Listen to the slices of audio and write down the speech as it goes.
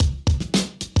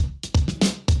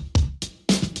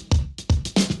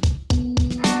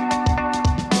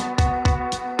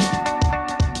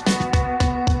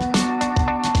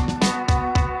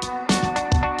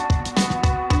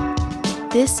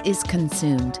This is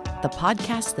Consumed, the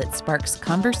podcast that sparks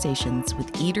conversations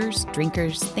with eaters,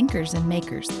 drinkers, thinkers, and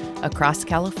makers across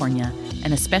California,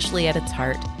 and especially at its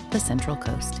heart, the Central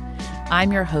Coast.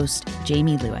 I'm your host,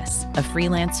 Jamie Lewis, a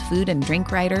freelance food and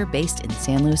drink writer based in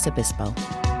San Luis Obispo.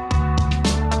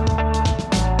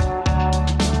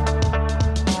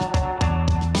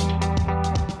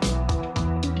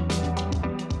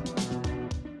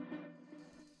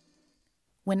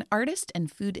 When artist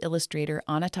and food illustrator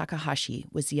Anna Takahashi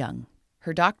was young,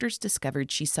 her doctors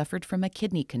discovered she suffered from a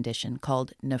kidney condition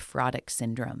called nephrotic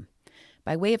syndrome.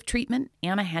 By way of treatment,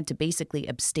 Anna had to basically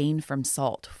abstain from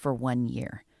salt for 1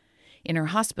 year. In her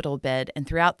hospital bed and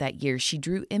throughout that year, she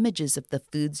drew images of the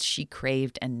foods she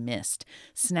craved and missed: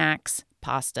 snacks,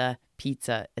 pasta,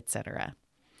 pizza, etc.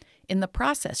 In the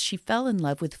process, she fell in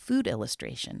love with food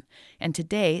illustration, and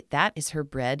today that is her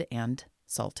bread and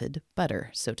salted butter,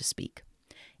 so to speak.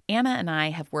 Anna and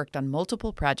I have worked on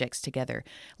multiple projects together,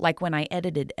 like when I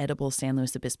edited Edible San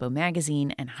Luis Obispo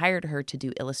magazine and hired her to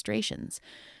do illustrations,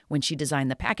 when she designed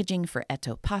the packaging for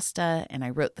Eto Pasta and I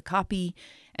wrote the copy,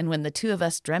 and when the two of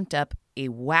us dreamt up a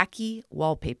wacky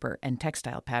wallpaper and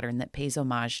textile pattern that pays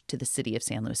homage to the city of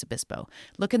San Luis Obispo.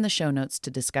 Look in the show notes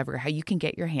to discover how you can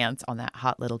get your hands on that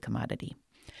hot little commodity.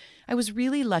 I was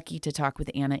really lucky to talk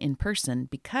with Anna in person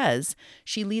because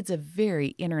she leads a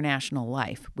very international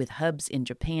life, with hubs in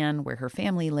Japan, where her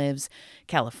family lives,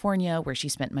 California, where she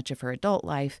spent much of her adult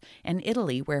life, and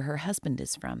Italy, where her husband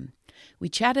is from. We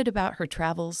chatted about her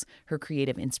travels, her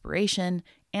creative inspiration,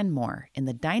 and more in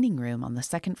the dining room on the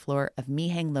second floor of Mi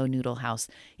Heng Lo Noodle House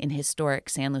in historic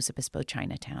San Luis Obispo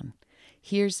Chinatown.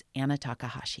 Here's Anna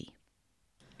Takahashi.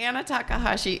 Anna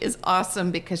Takahashi is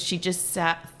awesome because she just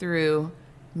sat through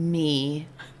me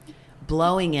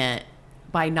blowing it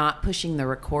by not pushing the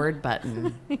record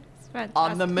button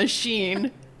on the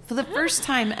machine for the first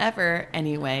time ever.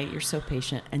 Anyway, you're so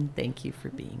patient, and thank you for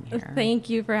being here. Thank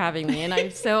you for having me, and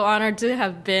I'm so honored to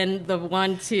have been the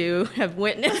one to have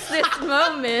witnessed this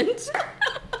moment.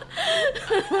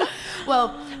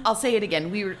 Well, I'll say it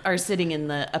again. We are sitting in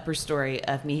the upper story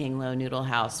of Mi Heng Lo Noodle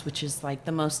House, which is like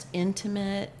the most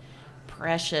intimate,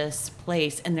 precious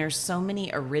place, and there's so many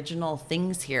original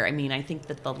things here. I mean, I think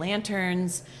that the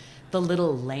lanterns, the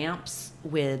little lamps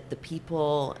with the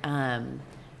people, and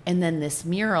then this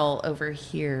mural over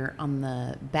here on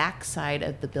the back side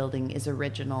of the building is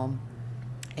original.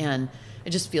 And I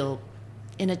just feel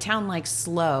in a town like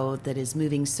Slow that is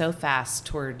moving so fast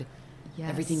toward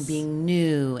everything being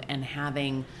new and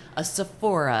having a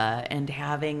Sephora and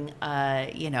having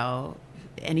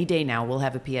any day now we'll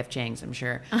have a P.F. Chang's, I'm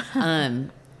sure.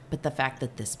 But the fact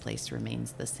that this place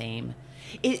remains the same,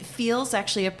 it feels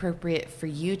actually appropriate for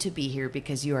you to be here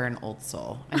because you are an old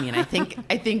soul. I mean, I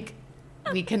think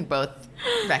we can both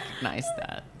recognize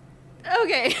that.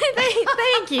 Okay,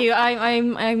 thank you.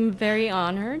 I'm very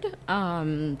honored.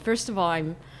 First of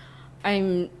all,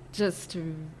 I'm just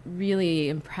really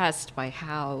impressed by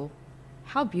how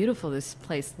beautiful this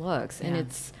place looks, and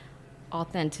its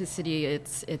authenticity,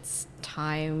 its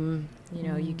time.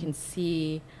 You can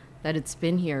see that it's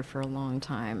been here for a long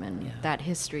time, and that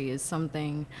history is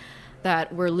something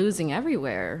that we're losing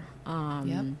everywhere.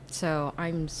 So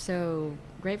I'm so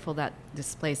grateful that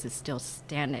this place is still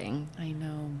standing. I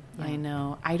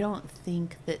know. I don't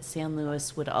think that San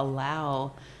Luis would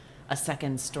allow a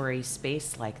second story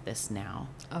space like this now.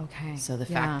 Okay. So the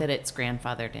fact that it's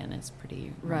grandfathered in is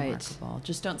pretty remarkable.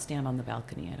 Just don't stand on the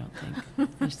balcony, I don't think.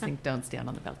 I just think don't stand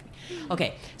on the balcony.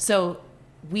 Okay, so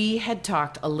we had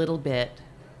talked a little bit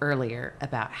earlier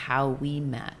about how we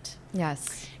met.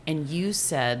 Yes. And you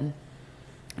said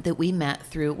that we met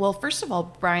through, well, first of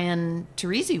all, Brian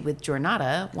Teresi with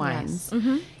Giornata Wines. Yes.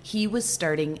 Mm-hmm. He was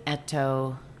starting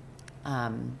Eto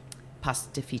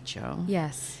Pastificio.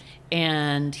 Yes.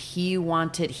 And he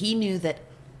knew that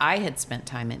I had spent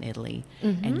time in Italy,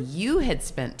 and you had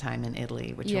spent time in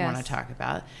Italy, which I want to talk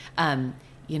about.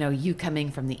 You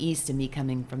coming from the East and me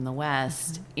coming from the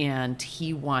West, and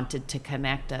he wanted to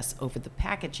connect us over the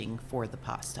packaging for the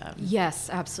pasta. Yes,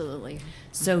 absolutely.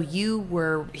 So you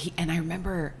were, and I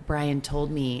remember Brian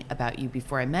told me about you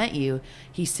before I met you.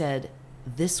 He said,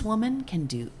 this woman can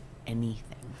do anything.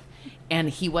 And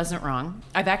he wasn't wrong.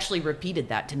 I've actually repeated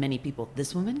that to many people.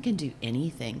 This woman can do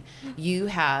anything. You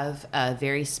have a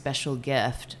very special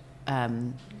gift.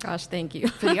 Gosh, thank you.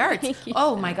 For the arts.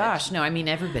 Oh my gosh. No, I mean,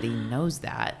 everybody knows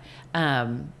that.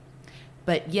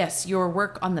 But yes, your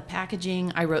work on the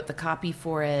packaging, I wrote the copy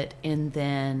for it. And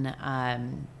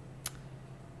then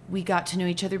we got to know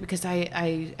each other because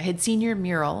I had seen your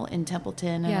mural in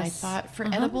Templeton. And I thought for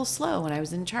Edible Slow, when I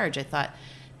was in charge, I thought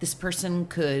this person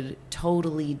could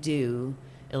totally do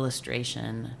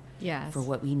illustration Yes. for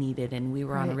what we needed. And we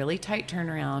were on a Right. really tight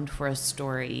turnaround for a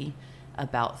story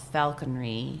about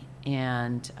falconry,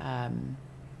 and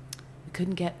we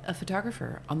couldn't get a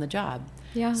photographer on the job.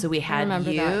 Yeah, So we I had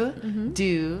remember you that.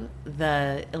 do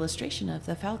the illustration of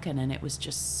the falcon, and it was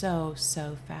just so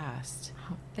fast.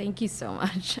 Thank you so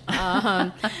much.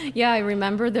 Yeah, I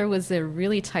remember there was a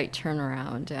really tight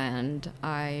turnaround, and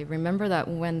I remember that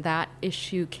when that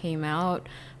issue came out,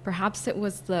 perhaps it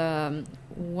was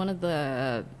one of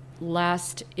the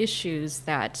last issues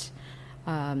that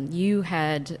you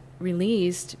had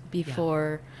released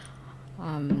before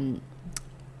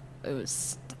it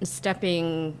was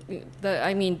stepping.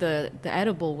 The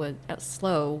edible was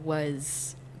slow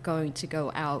was going to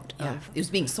go out Yeah, of. it was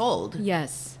being sold.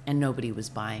 Yes. And nobody was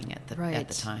buying it at the Right.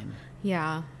 time.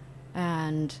 Yeah,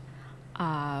 and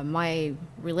my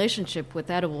relationship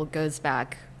with edible goes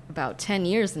back about 10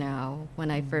 years now, when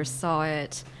I first saw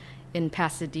it in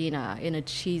Pasadena in a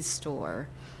cheese store.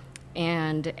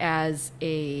 And as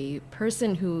a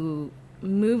person who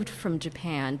moved from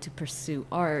Japan to pursue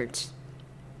art,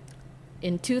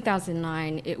 in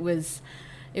 2009, it was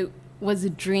a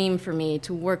dream for me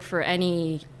to work for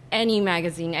any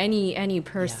magazine, any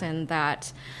person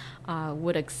that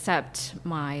would accept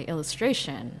my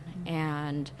illustration.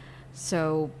 And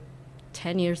so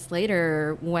 10 years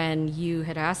later, when you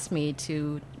had asked me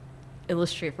to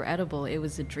illustrate for Edible, it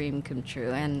was a dream come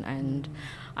true. And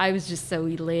I was just so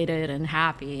elated and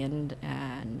happy, and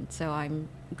so I'm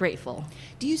grateful.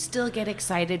 Do you still get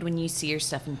excited when you see your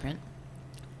stuff in print?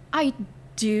 I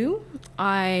do.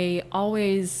 I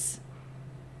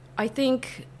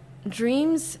think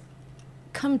dreams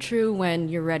come true when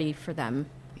you're ready for them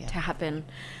to happen.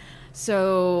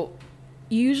 So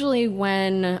usually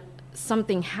when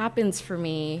something happens for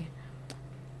me,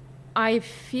 I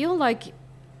feel like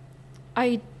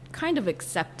I kind of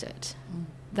accept it.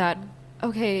 That,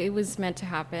 okay, it was meant to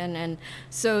happen. And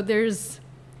so there's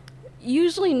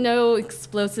usually no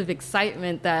explosive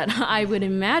excitement that I would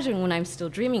imagine when I'm still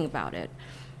dreaming about it.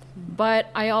 But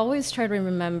I always try to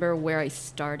remember where I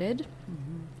started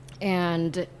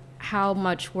and how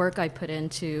much work I put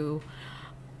into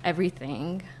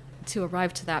everything to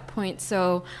arrive to that point.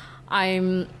 So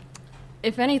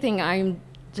if anything, I'm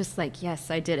just like,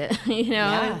 yes, I did it,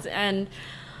 Yeah. And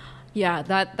yeah,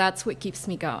 that's what keeps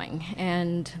me going.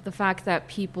 And the fact that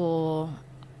people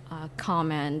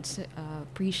comment,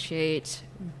 appreciate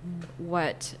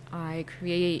what I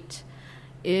create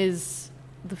is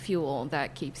the fuel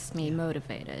that keeps me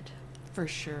motivated. For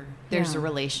sure. There's a Yeah.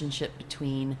 relationship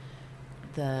between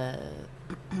the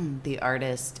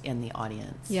artist and the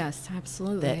audience. Yes,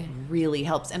 absolutely. That really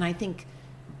helps. And I think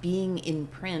being in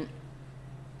print,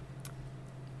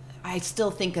 I still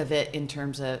think of it in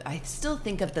terms of, I still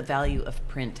think of the value of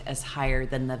print as higher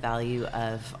than the value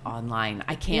of online.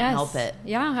 I can't Yes. help it.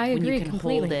 Yeah, I when agree you can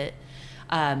completely. hold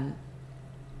it.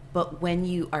 But when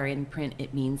you are in print,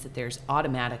 it means that there's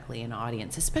automatically an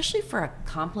audience, especially for a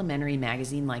complimentary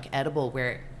magazine like Edible,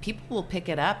 where people will pick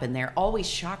it up and they're always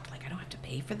shocked, like, I don't have to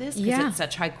pay for this because Yeah. it's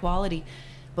such high quality.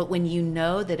 But when you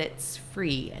know that it's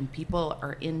free and people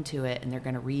are into it and they're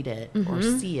going to read it or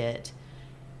see it,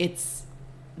 there's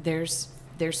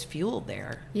fuel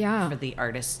there Yeah. for the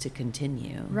artists to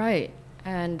continue. Right.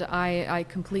 And I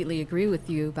completely agree with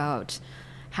you about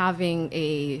having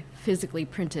a physically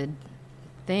printed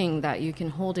thing that you can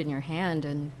hold in your hand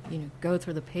and go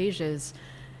through the pages.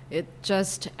 It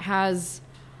just has,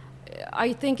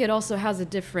 I think it also has a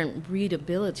different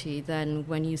readability than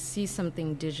when you see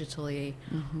something digitally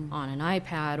on an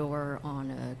iPad or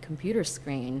on a computer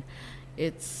screen.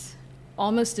 It's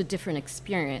almost a different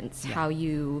experience how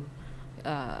you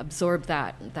absorb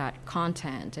that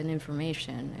content and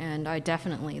information. And I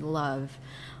definitely love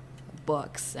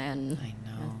books and I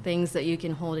know. things that you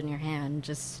can hold in your hand,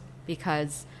 just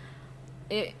because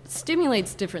it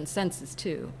stimulates different senses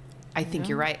too. I think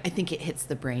you're right. I think it hits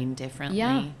the brain differently.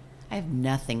 Yeah. I have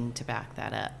nothing to back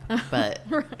that up, but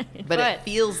Right. but it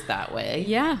feels that way.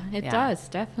 Yeah, it Yeah. does,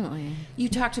 definitely. You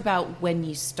talked about when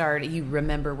you started, you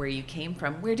remember where you came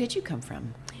from. Where did you come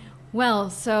from? Well,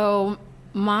 so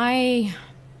my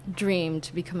dream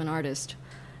to become an artist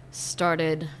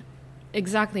started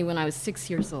exactly when I was 6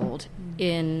 years old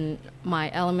in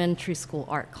my elementary school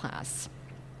art class.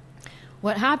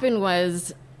 What happened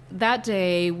was that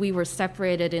day we were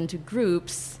separated into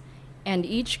groups, and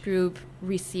each group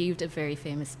received a very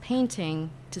famous painting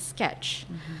to sketch.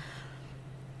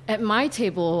 At my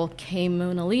table came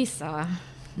Mona Lisa,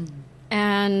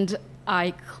 and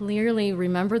I clearly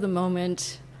remember the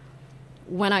moment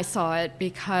when I saw it,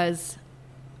 because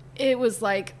it was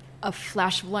like a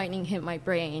flash of lightning hit my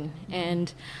brain,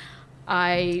 and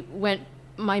I went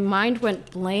my mind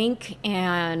went blank,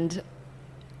 and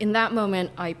in that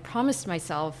moment, I promised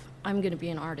myself, I'm going to be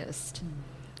an artist.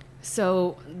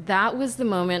 So that was the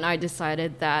moment I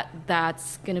decided that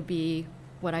that's going to be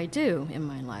what I do in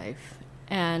my life.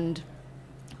 And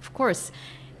of course,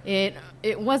 it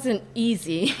wasn't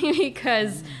easy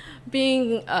because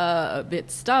being a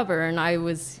bit stubborn, I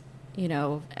was,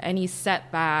 any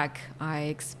setback I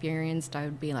experienced, I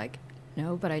would be like,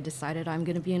 no, but I decided I'm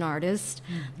going to be an artist.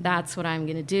 Mm-hmm. That's what I'm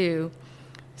going to do.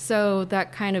 So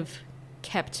that kind of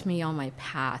kept me on my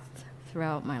path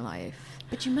throughout my life.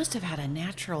 But you must have had a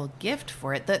natural gift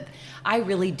for it. That I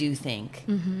really do think.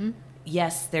 Mm-hmm.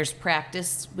 Yes, there's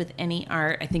practice with any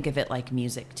art. I think of it like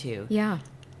music too. Yeah.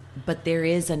 But there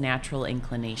is a natural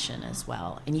inclination as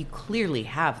well. And you clearly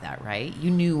have that, right?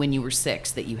 You knew when you were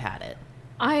 6 that you had it.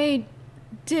 I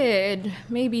did,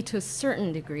 maybe to a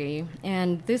certain degree.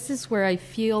 And this is where I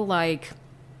feel like,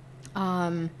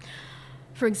 for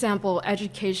example,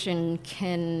 education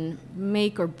can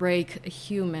make or break a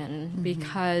human, mm-hmm.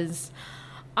 because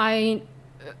I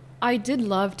did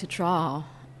love to draw,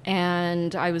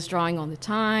 and I was drawing all the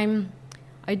time.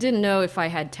 I didn't know if I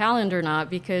had talent or not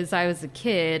because I was a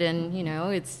kid, and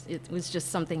it was just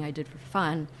something I did for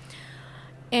fun.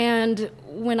 And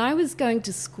when I was going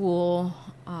to school,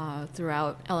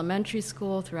 throughout elementary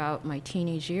school, throughout my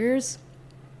teenage years,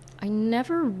 I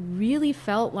never really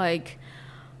felt like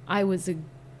I was a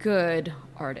good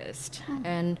artist. Mm-hmm.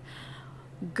 And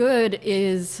good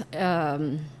is,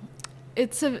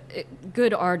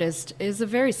 good artist is a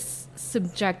very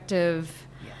subjective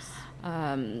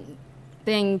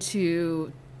thing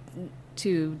to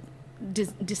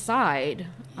decide,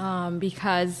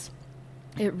 because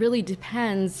it really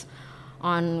depends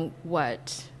on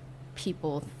what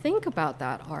people think about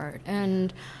that art.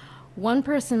 And one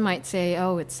person might say,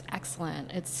 oh, it's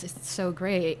excellent, it's so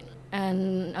great.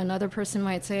 And another person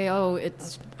might say, oh,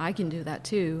 I can do that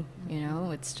too.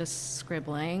 It's just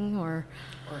scribbling or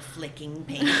flicking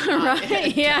paint.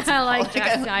 Right, yeah, like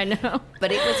that, I know.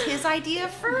 But it was his idea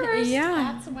first.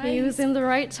 Yeah, that's why he was in the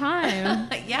right time.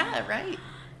 Yeah, right.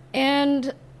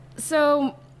 And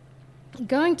so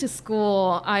going to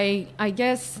school, I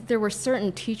guess there were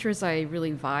certain teachers I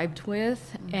really vibed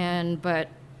with, mm-hmm. but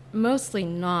mostly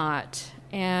not.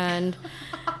 And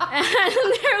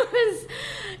there was,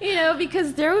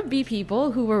 because there would be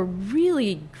people who were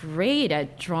really great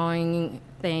at drawing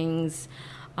things,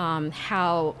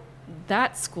 how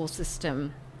that school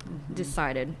system mm-hmm.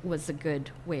 decided was a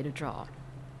good way to draw.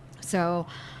 So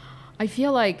I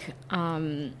feel like,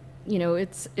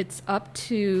 it's up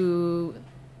to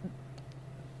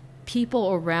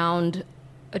people around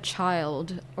a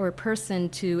child or a person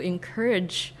to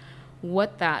encourage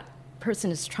what that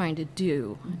person is trying to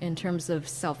do in terms of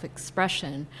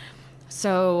self-expression.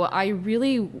 So I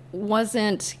really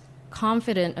wasn't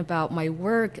confident about my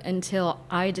work until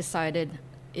I decided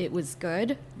it was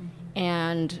good. Mm-hmm.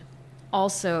 And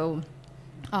also,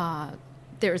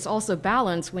 there's also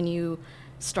balance when you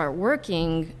start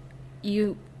working.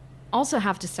 You also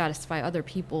have to satisfy other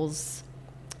people's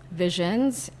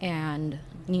visions and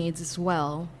needs as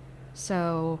well.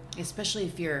 So especially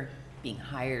if you're being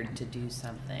hired to do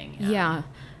something. Yeah.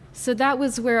 So that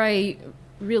was where I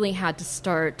really had to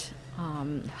start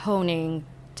honing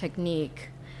technique.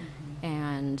 Mm-hmm.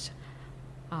 And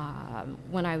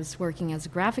when I was working as a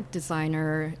graphic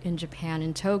designer in Japan,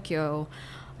 in Tokyo,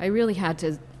 I really had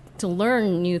to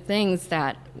learn new things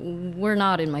that were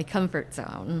not in my comfort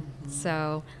zone. Mm-hmm.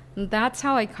 So that's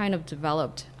how I kind of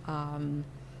developed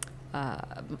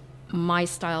my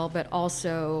style, but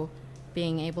also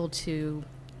being able to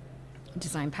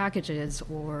design packages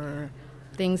or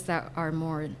things that are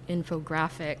more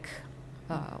infographic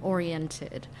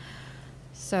oriented.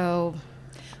 So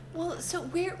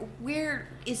where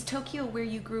is Tokyo where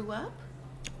you grew up?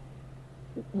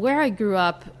 Where I grew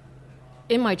up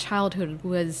in my childhood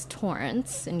was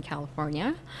Torrance in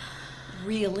California.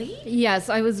 Really? Yes,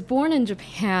 I was born in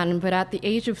Japan, but at the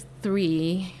age of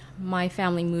 3, my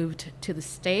family moved to the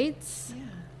States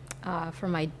for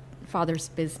my father's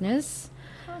business.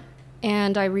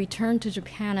 And I returned to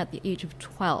Japan at the age of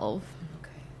 12. Okay.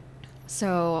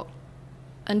 So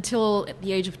until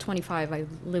the age of 25, I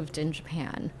lived in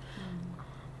Japan.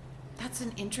 That's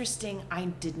an interesting, I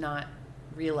did not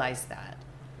realize that.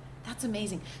 That's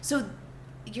amazing. So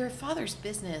your father's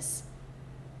business,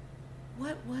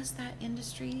 what was that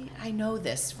industry? I know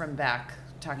this from back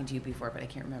talking to you before, but I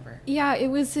can't remember. Yeah, it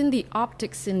was in the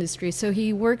optics industry. So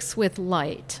he works with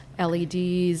light,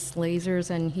 LEDs,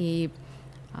 lasers, and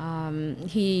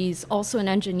he's also an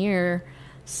engineer,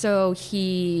 so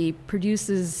he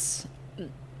produces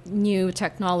new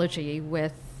technology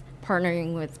with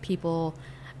partnering with people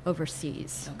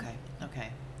overseas. Okay.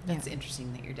 That's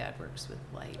interesting that your dad works with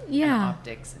light and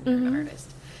optics and you're an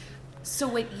artist. So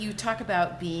what you talk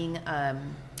about being a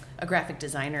graphic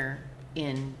designer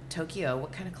in Tokyo,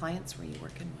 what kind of clients were you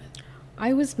working with?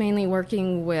 I was mainly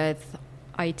working with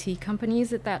IT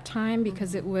companies at that time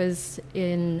because it was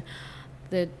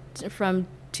from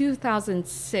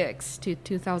 2006 to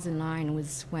 2009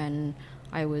 was when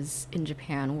I was in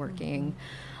Japan working.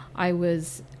 I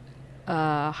was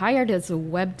hired as a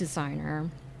web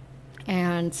designer,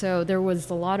 and so there was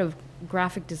a lot of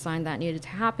graphic design that needed to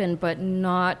happen, but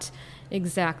not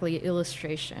exactly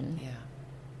illustration. Yeah,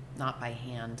 not by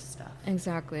hand stuff.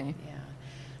 Exactly. Yeah.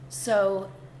 So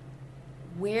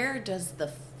where does the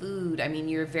food, I mean,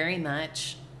 you're very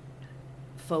much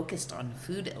focused on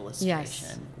food illustration.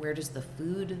 Yes. Where does the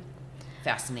food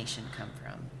fascination come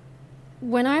from?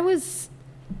 When I was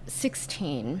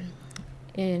 16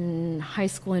 in high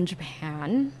school in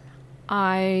Japan,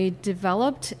 I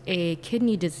developed a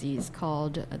kidney disease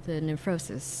called the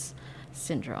nephrosis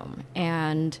syndrome.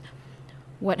 And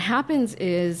what happens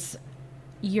is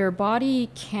your body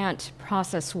can't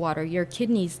process water. Your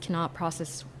kidneys cannot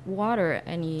process water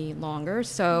any longer.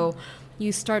 So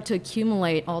you start to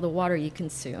accumulate all the water you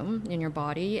consume in your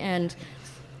body. And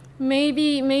maybe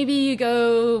you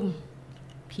go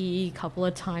pee a couple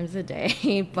of times a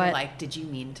day, but You're like, did you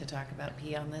mean to talk about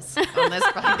pee on this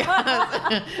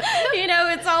podcast?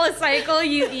 It's all a cycle.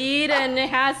 You eat, and it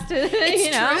has to. It's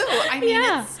true. I mean,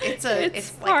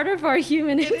 it's part of our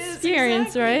human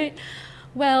experience, exactly. right?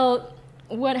 Well,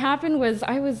 what happened was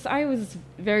I was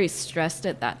very stressed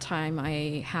at that time.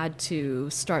 I had to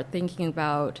start thinking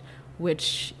about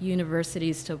which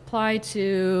universities to apply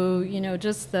to.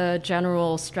 Just the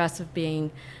general stress of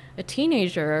being a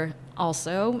teenager.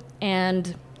 Also,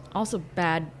 and also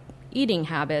bad eating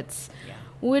habits,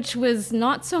 which was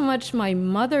not so much my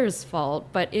mother's fault,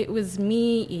 but it was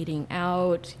me eating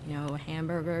out,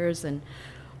 hamburgers and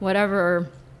whatever.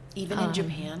 Even in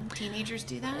Japan, teenagers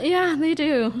do that? Yeah, they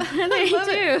do. They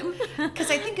do. Because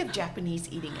I think of Japanese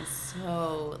eating as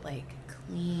so,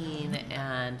 clean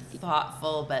and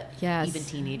thoughtful, but even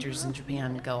teenagers in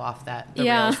Japan go off the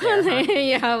rails there, huh?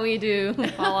 Yeah, we do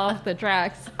fall off the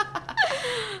tracks.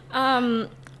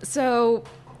 So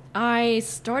I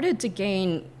started to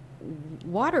gain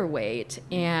water weight,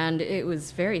 and it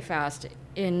was very fast.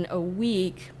 In a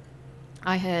week,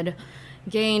 I had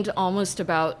gained almost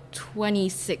about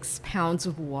 26 pounds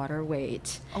of water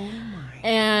weight. Oh my.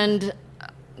 And,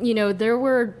 there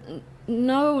were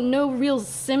no real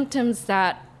symptoms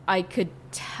that I could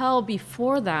tell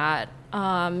before that.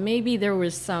 Maybe there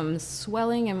was some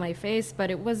swelling in my face, but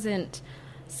it wasn't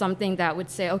something that would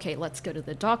say, okay, let's go to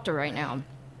the doctor right now.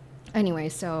 Anyway,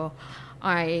 so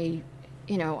I'm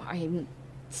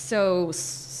so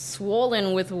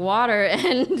swollen with water,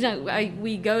 and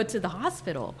we go to the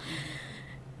hospital.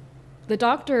 The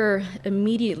doctor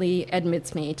immediately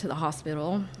admits me to the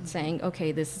hospital, saying,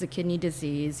 okay, this is a kidney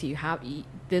disease.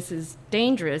 This is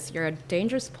dangerous. You're at a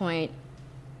dangerous point.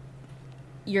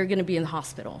 You're going to be in the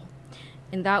hospital.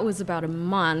 And that was about a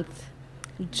month,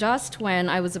 just when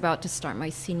I was about to start my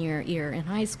senior year in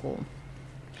high school.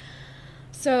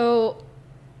 So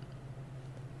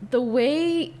the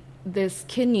way this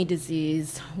kidney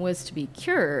disease was to be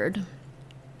cured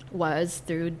was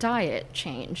through diet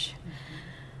change.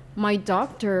 My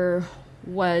doctor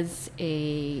was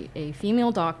a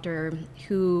female doctor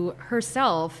who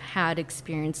herself had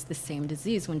experienced the same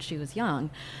disease when she was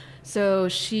young. So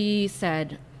she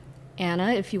said,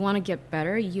 Anna, if you want to get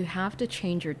better, you have to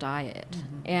change your diet.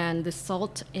 Mm-hmm. And the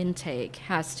salt intake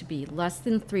has to be less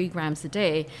than 3 grams a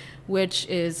day, which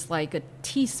is like a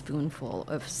teaspoonful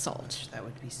of salt. That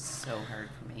would be so hard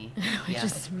for me. Which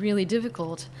is really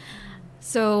difficult.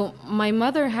 So my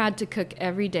mother had to cook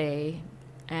every day,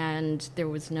 and there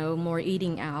was no more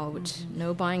eating out,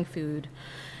 no buying food.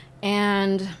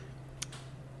 And,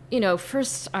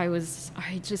 first I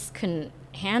just couldn't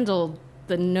handle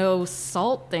the no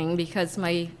salt thing because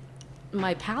my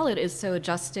palate is so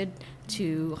adjusted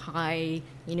to high,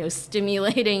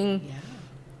 stimulating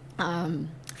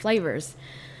flavors.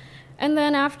 And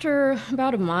then after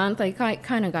about a month, I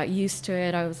kind of got used to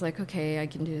it. I was like, okay, I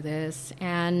can do this.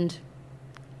 And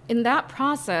in that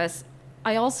process,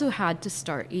 I also had to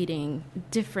start eating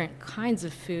different kinds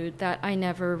of food that I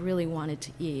never really wanted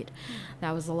to eat. That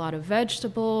was a lot of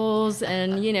vegetables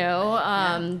and,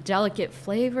 delicate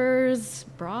flavors,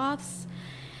 broths.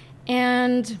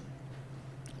 And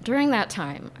during that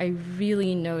time, I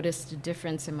really noticed a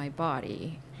difference in my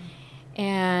body.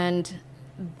 And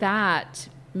that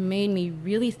made me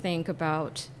really think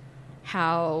about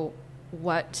how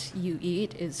what you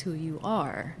eat is who you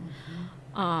are.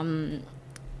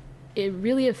 It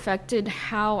really affected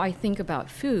how I think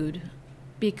about food,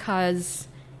 because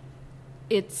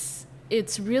it's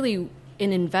really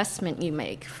an investment you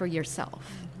make for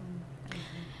yourself.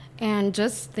 And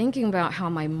just thinking about how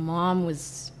my mom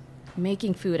was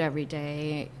making food every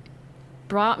day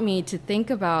brought me to think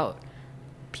about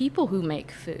people who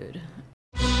make food.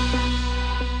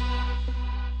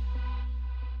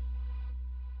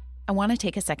 I want to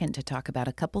take a second to talk about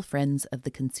a couple friends of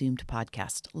the Consumed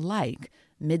podcast, like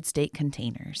Midstate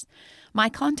Containers. My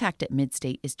contact at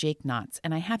Midstate is Jake Knotts,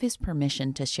 and I have his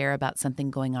permission to share about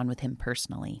something going on with him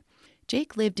personally.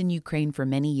 Jake lived in Ukraine for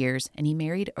many years, and he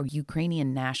married a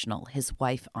Ukrainian national, his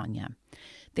wife, Anya.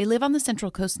 They live on the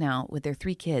Central Coast now with their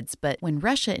 3 kids, but when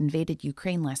Russia invaded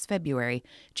Ukraine last February,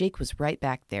 Jake was right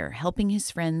back there, helping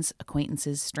his friends,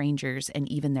 acquaintances, strangers,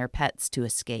 and even their pets to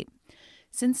escape.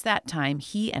 Since that time,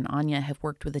 he and Anya have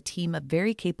worked with a team of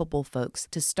very capable folks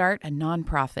to start a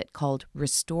nonprofit called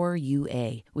Restore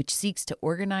UA, which seeks to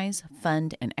organize,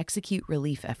 fund, and execute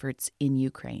relief efforts in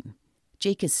Ukraine.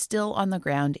 Jake is still on the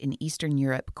ground in Eastern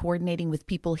Europe, coordinating with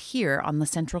people here on the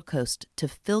Central Coast to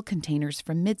fill containers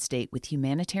from Midstate with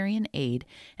humanitarian aid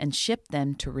and ship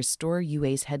them to Restore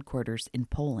UA's headquarters in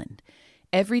Poland.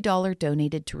 Every dollar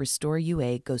donated to Restore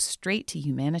UA goes straight to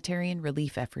humanitarian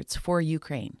relief efforts for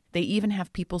Ukraine. They even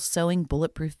have people sewing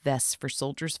bulletproof vests for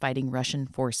soldiers fighting Russian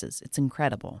forces. It's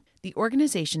incredible. The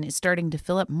organization is starting to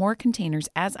fill up more containers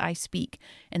as I speak,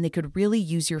 and they could really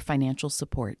use your financial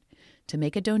support. To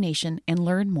make a donation and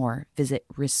learn more, visit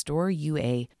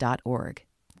restoreua.org.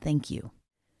 Thank you.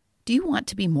 Do you want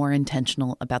to be more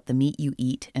intentional about the meat you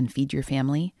eat and feed your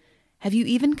family? Have you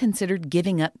even considered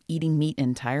giving up eating meat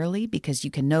entirely because you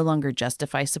can no longer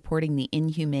justify supporting the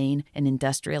inhumane and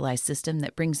industrialized system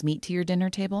that brings meat to your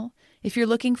dinner table? If you're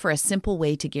looking for a simple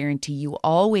way to guarantee you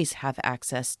always have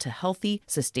access to healthy,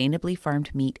 sustainably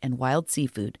farmed meat and wild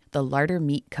seafood, the Larder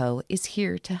Meat Co. is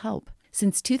here to help.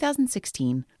 Since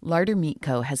 2016, Larder Meat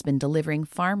Co. has been delivering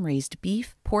farm-raised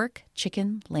beef, pork,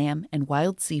 chicken, lamb, and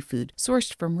wild seafood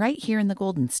sourced from right here in the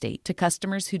Golden State to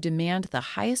customers who demand the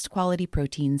highest quality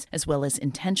proteins as well as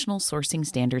intentional sourcing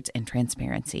standards and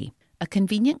transparency. A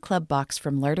convenient club box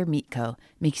from Larder Meat Co.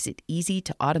 makes it easy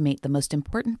to automate the most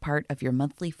important part of your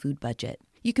monthly food budget.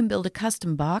 You can build a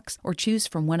custom box or choose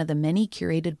from one of the many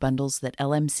curated bundles that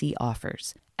LMC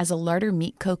offers. As a Larder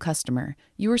Meat Co. customer,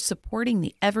 you are supporting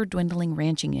the ever-dwindling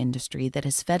ranching industry that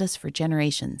has fed us for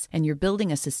generations, and you're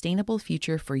building a sustainable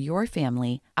future for your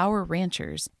family, our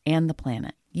ranchers, and the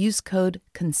planet. Use code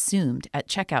CONSUMED at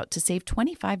checkout to save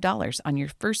 $25 on your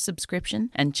first subscription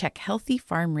and check healthy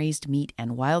farm-raised meat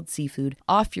and wild seafood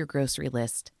off your grocery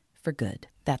list for good.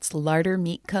 That's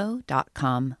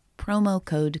lardermeatco.com, promo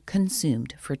code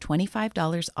CONSUMED for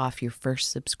 $25 off your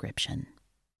first subscription.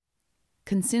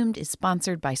 Consumed is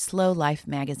sponsored by Slow Life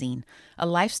magazine, a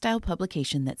lifestyle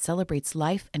publication that celebrates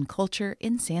life and culture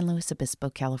in San Luis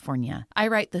Obispo, California. I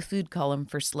write the food column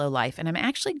for Slow Life, and I'm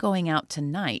actually going out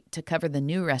tonight to cover the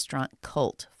new restaurant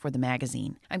Cult for the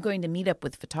magazine. I'm going to meet up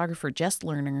with photographer Jess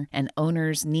Lerner and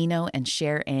owners Nino and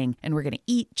Cher Ang, and we're going to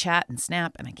eat, chat, and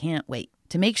snap, and I can't wait.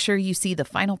 To make sure you see the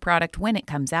final product when it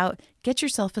comes out, get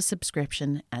yourself a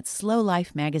subscription at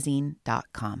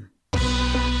slowlifemagazine.com.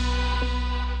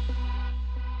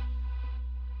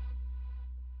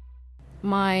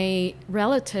 My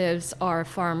relatives are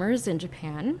farmers in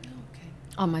Japan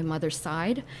on my mother's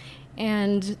side,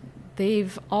 and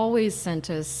they've always sent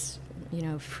us,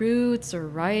 fruits or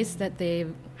rice that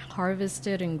they've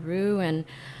harvested and grew, and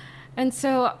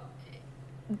so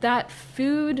that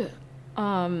food,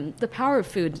 the power of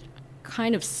food,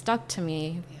 kind of stuck to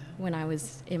me when I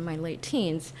was in my late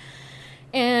teens.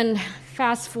 And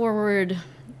fast forward,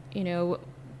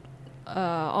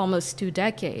 almost 2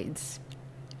 decades.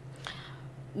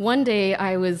 One day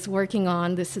I was working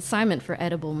on this assignment for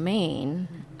Edible Maine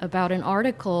about an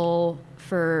article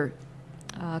for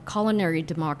Culinary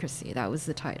Democracy. That was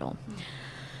the title.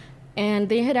 And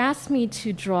they had asked me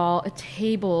to draw a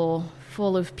table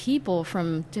full of people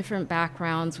from different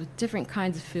backgrounds with different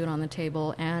kinds of food on the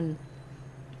table. And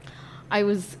I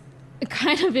was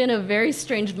kind of in a very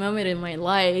strange moment in my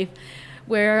life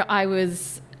where I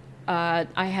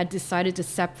had decided to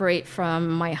separate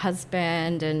from my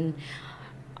husband, and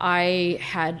I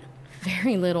had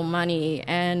very little money,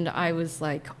 and I was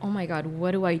like, oh my God,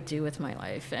 what do I do with my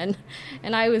life? And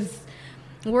I was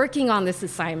working on this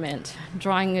assignment,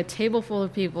 drawing a table full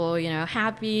of people,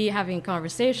 happy, having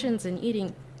conversations and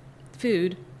eating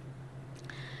food.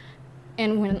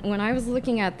 And when I was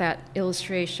looking at that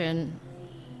illustration,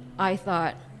 I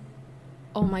thought,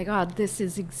 oh my God, this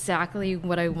is exactly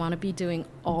what I want to be doing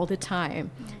all the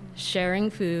time. Sharing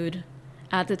food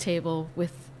at the table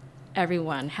with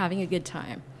everyone, having a good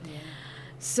time. Yeah.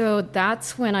 So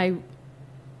that's when I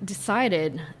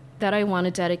decided that I want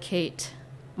to dedicate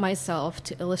myself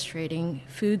to illustrating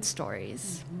food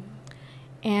stories.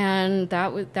 And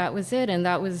that was it. And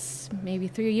that was maybe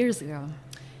 3 years ago.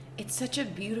 It's such a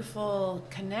beautiful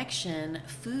connection.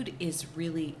 Food is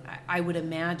really, I would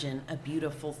imagine, a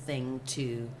beautiful thing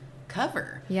to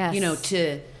cover. Yes. You know,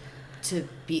 to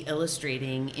be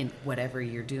illustrating in whatever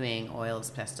you're doing, oils,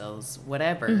 pastels,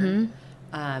 whatever.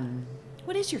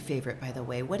 What is your favorite, by the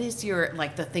way? What is your,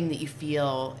 like, the thing that you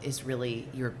feel is really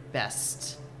your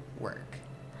best work?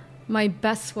 My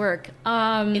best work?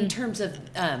 In terms of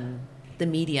the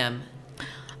medium.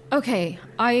 Okay,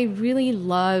 I really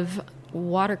love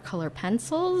watercolor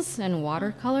pencils and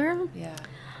watercolor. Yeah.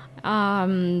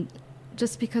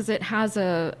 Just because it has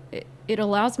it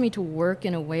allows me to work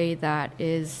in a way that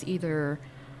is either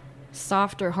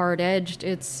soft or hard edged.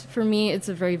 For me, it's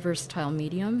a very versatile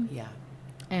medium. Yeah.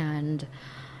 And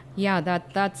yeah,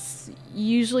 that's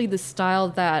usually the style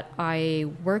that I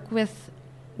work with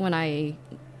when I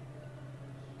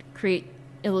create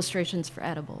illustrations for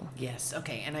edible. Yes.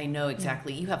 Okay. And I know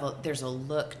exactly. Yeah. There's a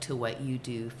look to what you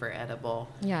do for edible.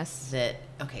 Yes.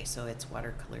 Okay. So it's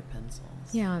watercolor pencils.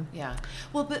 Yeah. Yeah.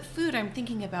 Well, but food, I'm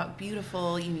thinking about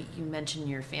beautiful. You mentioned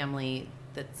your family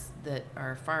that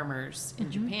are farmers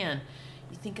in Japan.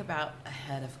 You think about a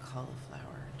head of cauliflower.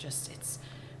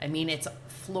 It's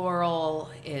floral.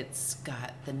 It's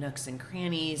got the nooks and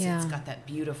crannies. Yeah. It's got that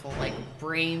beautiful, like,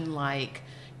 brain-like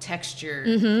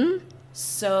texture.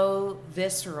 So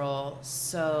visceral,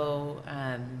 so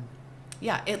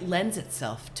it lends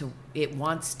itself to, it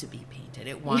wants to be painted,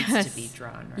 it wants to be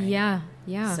drawn, right?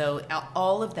 Yeah. So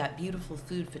all of that beautiful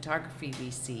food photography we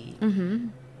see,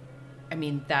 I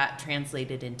mean, that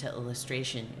translated into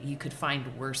illustration, you could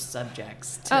find worse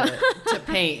subjects to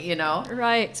paint, you know?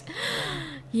 Right.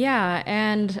 Yeah,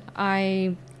 and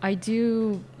I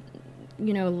do,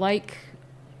 like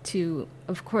to,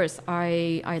 of course,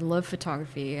 I love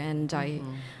photography, and I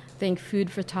think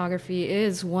food photography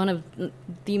is one of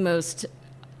the most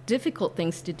difficult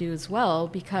things to do as well,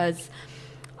 because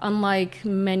unlike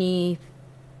many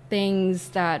things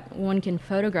that one can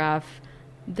photograph,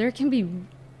 there can be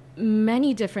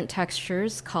many different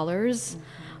textures, colors,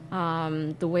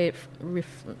 the way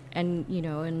an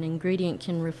ingredient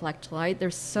can reflect light.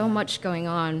 There's so much going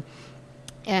on,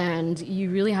 and you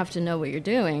really have to know what you're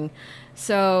doing.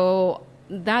 So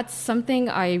that's something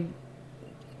I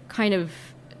kind of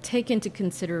take into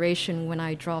consideration when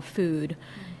I draw food,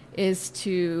 is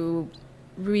to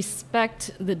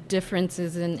respect the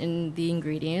differences in the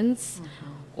ingredients,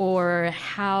 or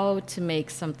how to make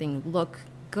something look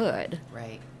good.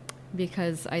 Right.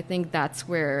 Because I think that's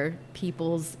where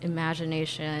people's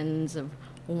imaginations of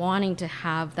wanting to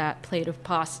have that plate of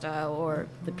pasta or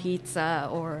the pizza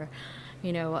or,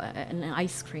 an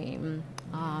ice cream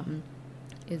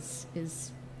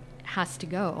has to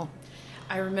go.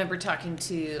 I remember talking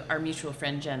to our mutual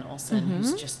friend Jen Olson,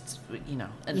 who's just, an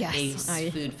ace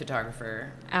food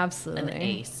photographer. Absolutely. An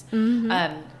ace.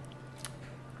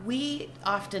 We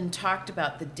often talked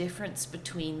about the difference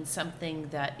between something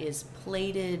that is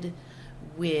plated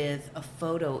with a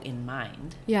photo in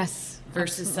mind. Yes.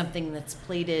 Versus something that's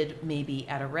plated maybe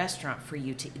at a restaurant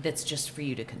that's just for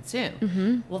you to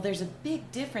consume. Well, there's a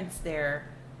big difference there.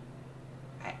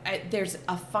 There's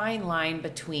a fine line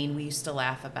between, we used to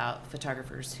laugh about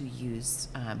photographers who use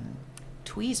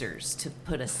tweezers to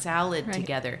put a salad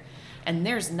together. And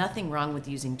there's nothing wrong with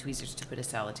using tweezers to put a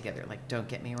salad together. Like, don't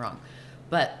get me wrong.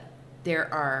 But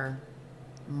there are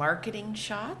marketing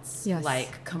shots,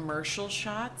 like commercial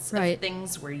shots of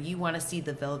things where you want to see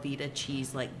the Velveeta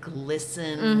cheese like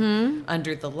glisten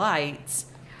under the lights,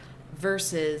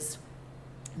 versus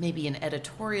maybe an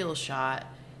editorial shot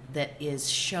that is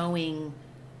showing.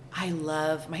 I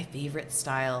love, my favorite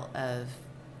style of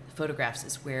photographs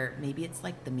is where maybe it's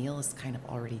like the meal is kind of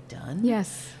already done.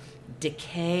 Yes.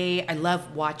 Decay. I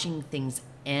love watching things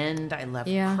end. I love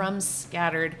crumbs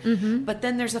scattered. But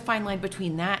then there's a fine line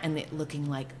between that and it looking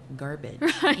like garbage,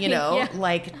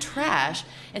 like trash.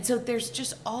 And so there's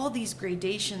just all these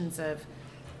gradations of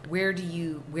where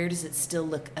does it still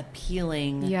look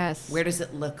appealing? Yes. Where does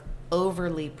it look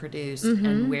overly produced?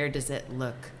 And where does it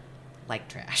look like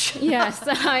trash? Yes,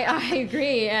 I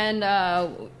agree.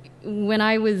 And when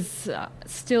I was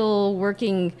still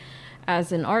working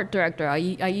as an art director, I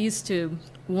used to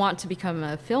want to become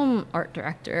a film art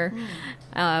director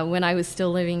when I was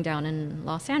still living down in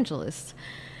Los Angeles.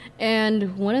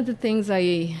 And one of the things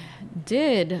I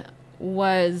did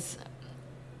was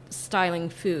styling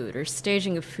food or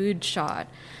staging a food shot.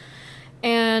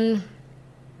 And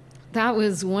that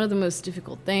was one of the most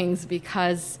difficult things,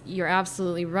 because you're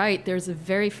absolutely right. There's a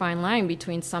very fine line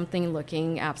between something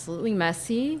looking absolutely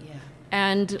messy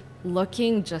and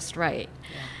looking just right.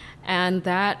 Yeah. And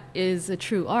that is a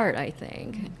true art, I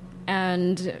think. Mm-hmm.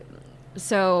 And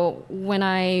so when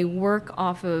I work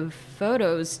off of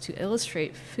photos to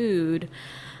illustrate food,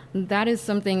 that is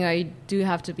something I do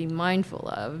have to be mindful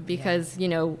of, because,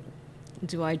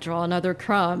 do I draw another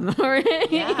crumb? Or,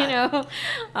 yes,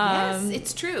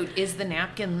 it's true. Is the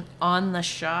napkin on the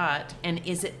shot, and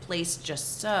is it placed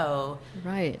just so?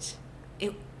 Right.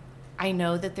 I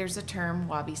know that there's a term,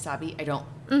 wabi-sabi. I don't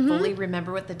fully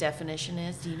remember what the definition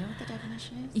is. Do you know what the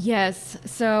definition is? Yes.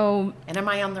 So... And am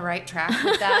I on the right track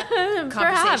with that Perhaps.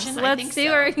 conversation? Let's see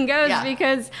where it goes,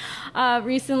 because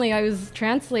recently I was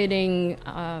translating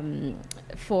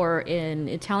for an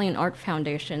Italian art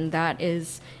foundation that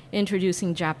is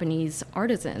introducing Japanese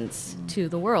artisans to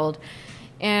the world.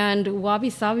 And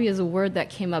wabi-sabi is a word that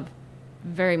came up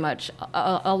very much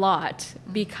a lot,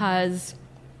 because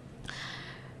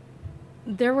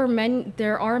there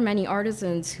are many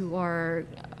artisans who are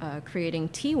creating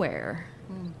teaware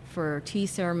for tea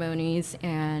ceremonies,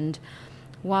 and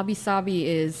wabi-sabi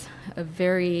is a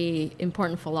very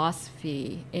important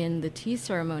philosophy in the tea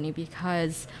ceremony,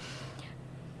 because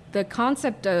the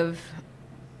concept of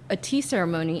a tea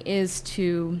ceremony is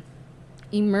to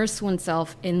immerse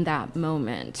oneself in that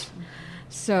moment.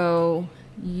 So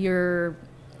you're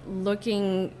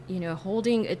looking,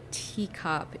 holding a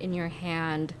teacup in your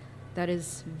hand that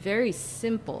is very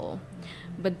simple,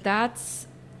 but that's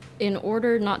in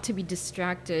order not to be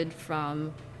distracted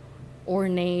from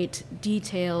ornate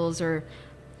details, or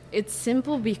it's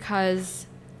simple because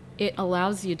it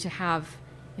allows you to have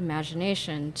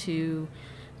imagination, to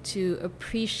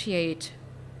appreciate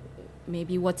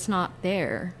maybe what's not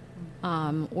there,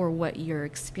 or what you're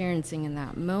experiencing in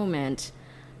that moment.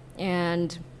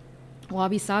 And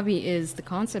wabi-sabi is the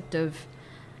concept of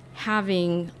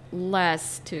having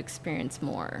less to experience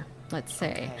more, let's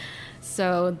say. Okay.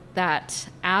 So that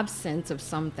absence of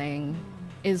something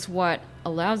is what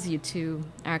allows you to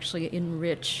actually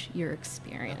enrich your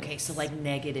experience. Okay, so like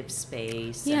negative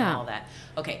space and all that.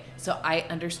 Okay, so I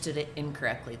understood it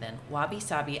incorrectly then.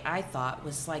 Wabi-sabi, I thought,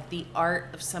 was like the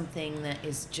art of something that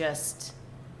is just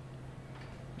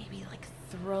maybe like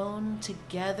thrown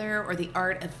together, or the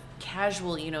art of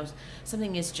casual,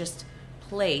 something is just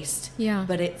placed,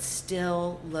 but it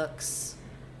still looks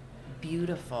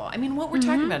beautiful. I mean, what we're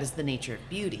talking about is the nature of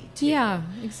beauty, too. Yeah,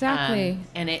 exactly.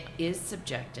 And it is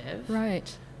subjective.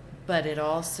 Right. But it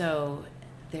also,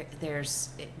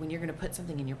 when you're going to put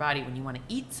something in your body, when you want to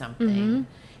eat something,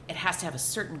 it has to have a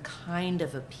certain kind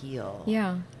of appeal.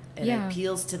 Yeah. It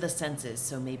appeals to the senses,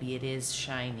 so maybe it is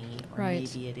shiny, or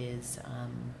maybe it is, I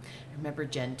remember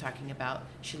Jen talking about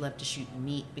she loved to shoot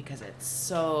meat because it's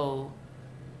so,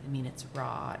 it's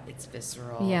raw, it's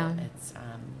visceral, it's,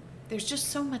 there's just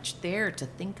so much there to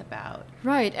think about.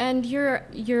 Right, and your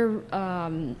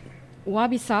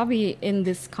wabi-sabi in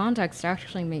this context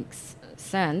actually makes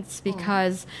sense,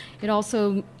 because it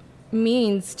also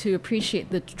means to appreciate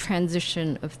the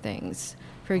transition of things.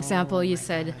 For example, you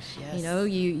said,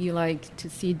 you like to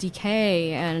see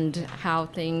decay and how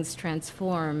things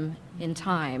transform in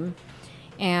time.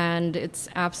 And it's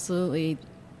absolutely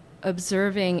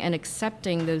observing and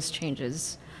accepting those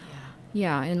changes,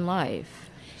 in life.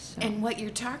 So. And what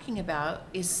you're talking about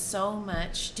is so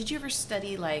much. Did you ever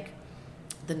study like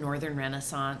the Northern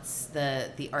Renaissance,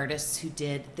 the artists who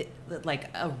did like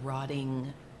a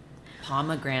rotting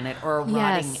pomegranate or a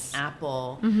rotting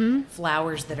apple,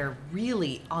 flowers that are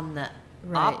really on the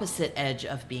opposite edge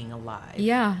of being alive?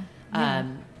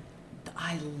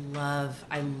 I love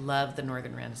the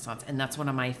Northern Renaissance, and that's one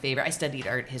of my favorite. I studied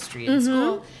art history in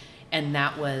school, and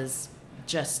that was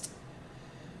just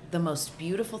the most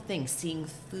beautiful thing, seeing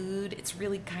food. It's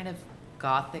really kind of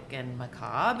gothic and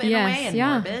macabre in a way, and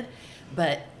morbid,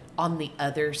 but on the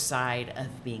other side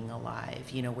of being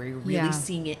alive, where you're really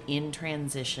seeing it in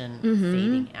transition,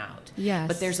 fading out. Yes.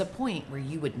 But there's a point where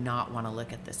you would not want to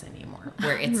look at this anymore,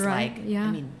 where it's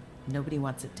nobody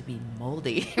wants it to be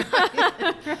moldy,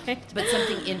 but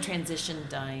something in transition,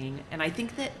 dying. And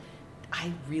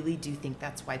I really do think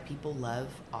that's why people love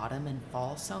autumn and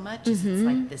fall so much. It's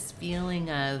like this feeling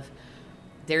of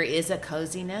there is a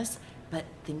coziness, but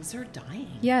things are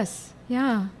dying. Yes,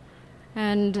 yeah.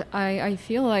 And I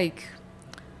feel like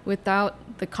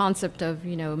without the concept of,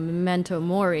 memento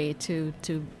mori, to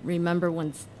remember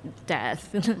one's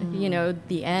death,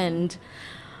 the end,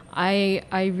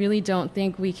 I really don't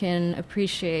think we can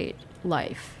appreciate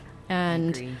life.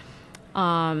 And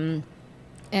And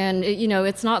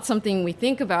it's not something we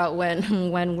think about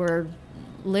when we're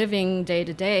living day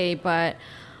to day, but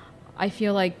I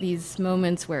feel like these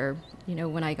moments where,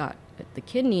 when I got the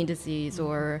kidney disease,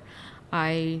 or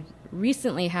I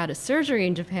recently had a surgery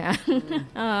in Japan.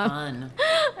 Fun.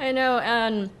 I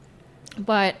know,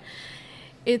 but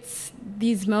it's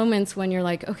these moments when you're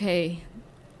like, okay,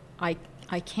 I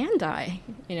can die,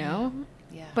 Yeah.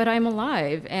 but I'm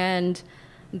alive. And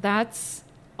that's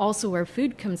also where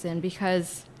food comes in,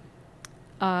 because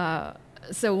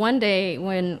so one day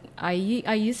when I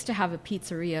used to have a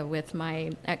pizzeria with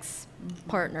my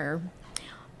ex-partner,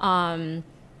 and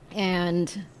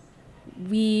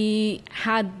we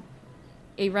had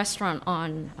a restaurant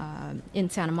in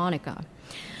Santa Monica.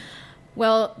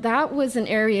 Well, that was an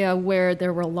area where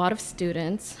there were a lot of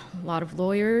students, a lot of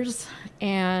lawyers,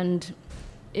 and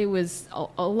it was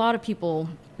a lot of people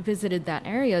visited that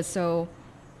area. So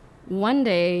one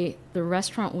day the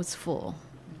restaurant was full,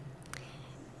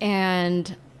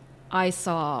 and I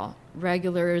saw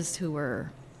regulars who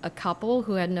were a couple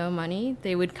who had no money.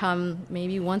 They would come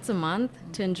maybe once a month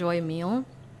to enjoy a meal.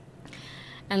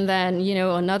 And then,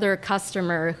 another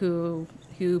customer who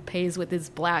pays with his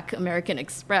Black American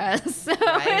Express. So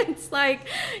Right. It's like,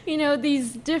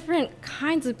 these different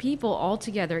kinds of people all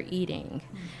together eating.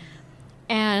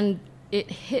 And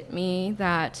it hit me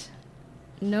that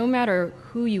no matter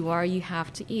who you are, you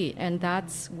have to eat. And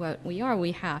that's what we are.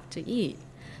 We have to eat.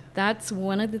 That's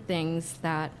one of the things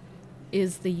that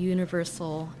is the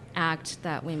universal act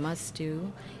that we must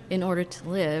do in order to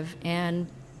live. And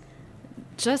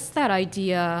just that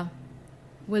idea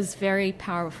was very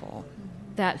powerful,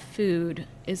 that food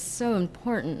is so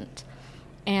important.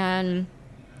 And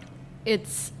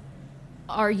it's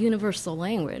our universal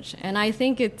language. And I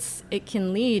think it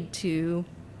can lead to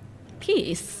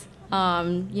peace.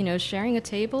 Sharing a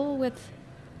table with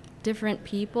different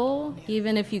people,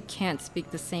 even if you can't speak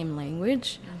the same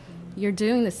language, you're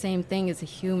doing the same thing as a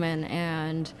human.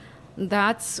 And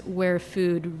that's where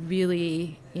food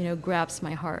really, grabs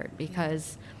my heart,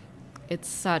 because it's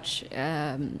such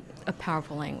a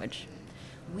powerful language.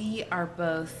 We are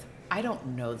both, I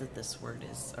don't know that this word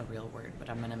is a real word, but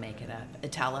I'm going to make it up.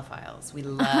 Italophiles. We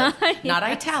love, not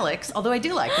italics, although I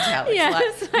do like italics a lot.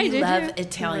 Yes, I We do love too.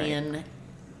 Italian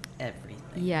everything.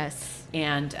 Yes.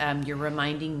 And you're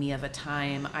reminding me of a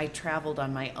time I traveled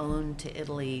on my own to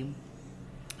Italy.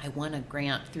 I won a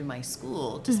grant through my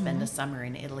school to spend a summer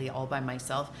in Italy all by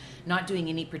myself, not doing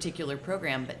any particular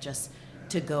program, but just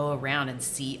to go around and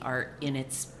see art in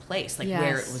its place, like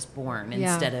where it Yes. was born,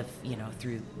 Yeah. instead of,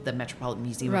 through the Metropolitan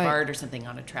Museum Right. of Art or something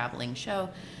on a traveling show.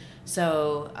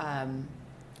 So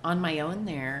on my own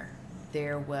there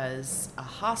was a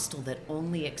hostel that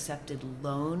only accepted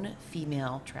lone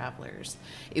female travelers.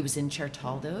 It was in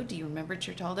Certaldo. Do you remember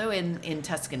Certaldo in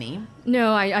Tuscany?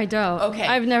 No, I don't. Okay.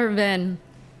 I've never been.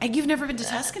 And you've never been to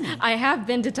Tuscany? I have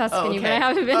been to Tuscany, but I okay.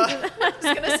 haven't been to I was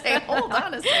going to say, hold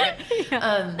on a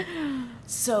second.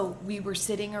 So we were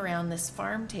sitting around this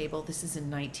farm table. This is in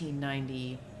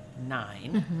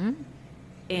 1999.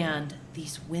 And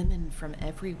these women from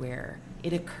everywhere,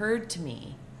 it occurred to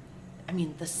me,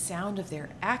 the sound of their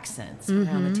accents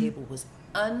around the table was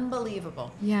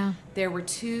unbelievable. Yeah. There were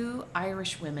two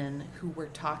Irish women who were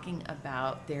talking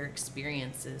about their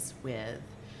experiences with,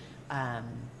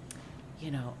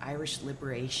 Irish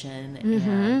liberation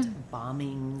and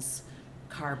bombings,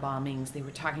 car bombings. They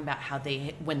were talking about how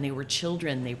when they were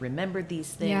children, they remembered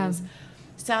these things. Yeah.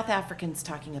 South Africans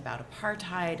talking about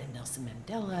apartheid and Nelson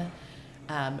Mandela.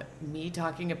 Me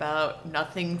talking about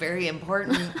nothing very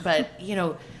important, but,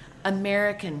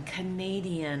 American,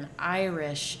 Canadian,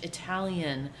 Irish,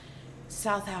 Italian,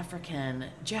 South African,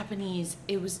 Japanese.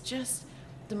 It was just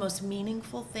the most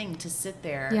meaningful thing to sit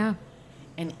there Yeah.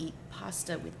 and eat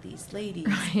pasta with these ladies.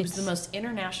 Right. It was the most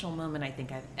international moment I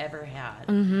think I've ever had.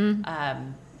 And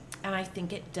I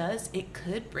think it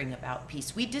could bring about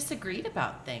peace. We disagreed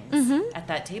about things at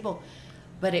that table,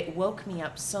 but it woke me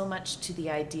up so much to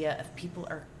the idea of people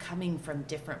are coming from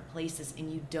different places,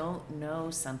 and you don't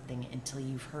know something until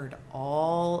you've heard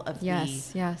all of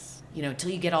Yes.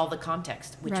 till you get all the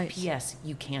context, which Right. P.S.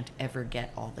 you can't ever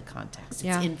get all the context. It's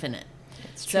Yeah. infinite.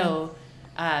 It's So,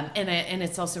 and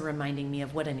it's also reminding me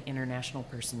of what an international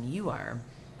person you are.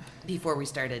 Before we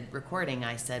started recording,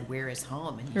 I said, "Where is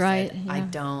home?" And you Right, said, "I yeah.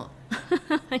 don't."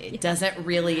 It doesn't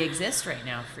really exist right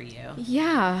now for you.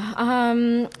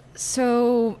 Yeah.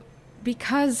 So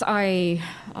because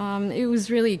it was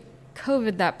really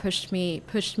COVID that pushed me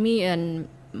and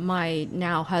my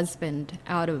now husband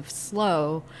out of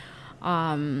SLO.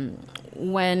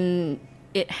 When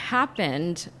it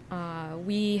happened,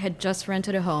 we had just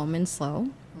rented a home in SLO.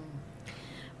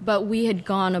 but we had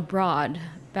gone abroad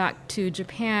back to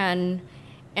Japan,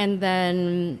 and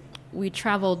then we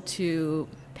traveled to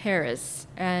Paris,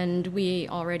 and we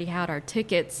already had our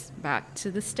tickets back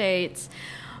to the States.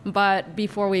 But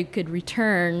before we could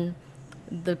return,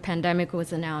 the pandemic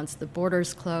was announced, the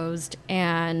borders closed,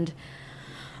 and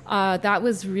that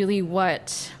was really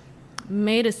what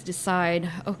made us decide,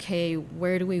 okay,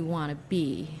 where do we want to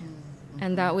be?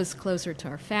 And that was closer to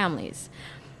our families.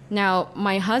 Now,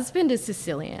 my husband is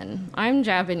Sicilian. I'm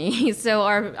Japanese, so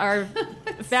our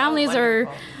families are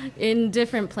in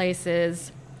different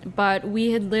places. But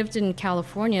we had lived in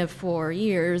California for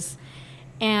years,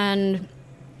 and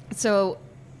so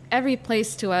every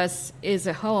place to us is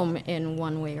a home in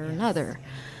one way or another.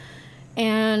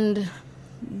 And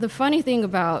the funny thing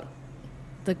about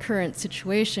the current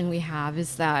situation we have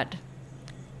is that,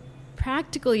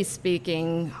 practically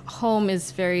speaking, home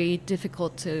is very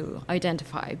difficult to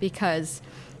identify because,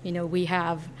 we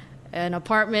have an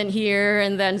apartment here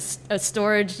and then a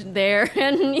storage there,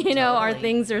 and, totally. Our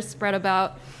things are spread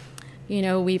about.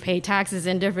 We pay taxes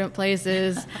in different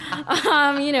places.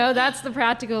 That's the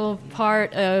practical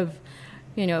part of,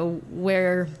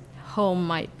 where home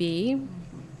might be.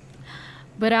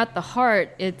 But at the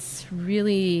heart, it's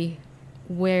really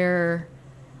where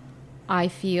I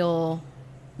feel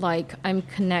like I'm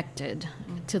connected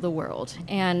to the world.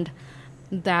 And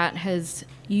that has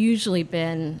usually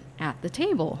been at the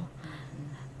table.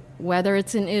 Whether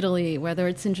it's in Italy, whether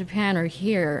it's in Japan or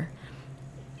here,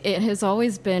 it has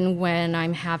always been when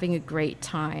I'm having a great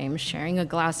time, sharing a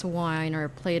glass of wine or a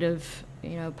plate of,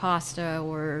 pasta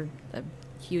or a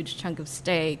huge chunk of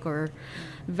steak or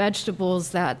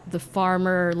vegetables that the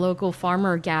local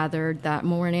farmer gathered that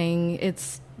morning.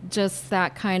 It's just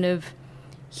that kind of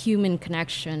human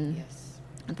connection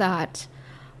that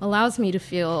allows me to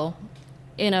feel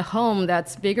in a home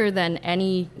that's bigger than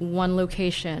any one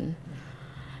location.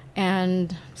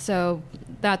 And so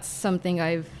that's something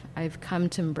I've come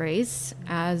to embrace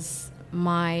as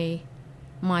my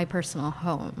personal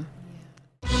home.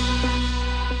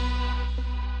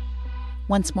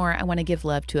 Once more, I want to give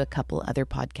love to a couple other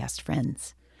podcast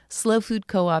friends. Slow Food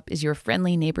Co-op is your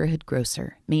friendly neighborhood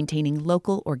grocer, maintaining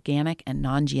local, organic, and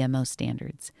non-GMO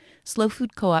standards. Slow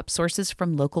Food Co-op sources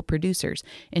from local producers,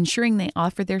 ensuring they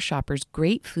offer their shoppers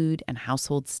great food and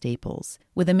household staples.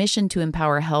 With a mission to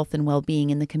empower health and well-being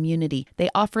in the community, they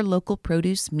offer local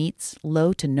produce, meats,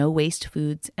 low to no-waste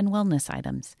foods, and wellness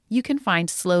items. You can find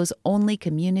Slow's only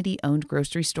community-owned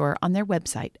grocery store on their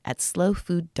website at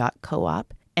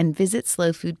slowfood.coop, and visit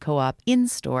Slow Food Co-op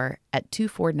in-store at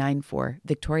 2494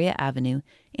 Victoria Avenue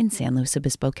in San Luis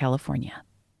Obispo, California.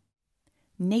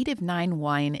 Native 9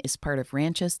 Wine is part of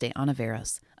Ranchos de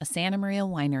Ontiveros, a Santa Maria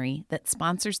winery that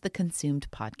sponsors the Consumed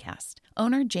podcast.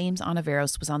 Owner James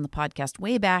Ontiveros was on the podcast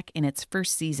way back in its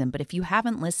first season, but if you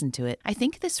haven't listened to it, I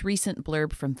think this recent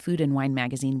blurb from Food and Wine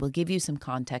magazine will give you some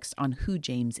context on who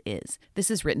James is. This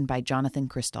is written by Jonathan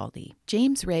Cristaldi.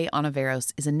 James Ray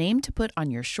Ontiveros is a name to put on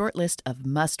your short list of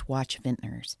must-watch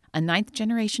vintners. A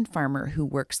 9th-generation farmer who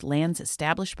works lands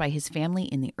established by his family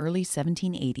in the early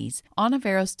 1780s,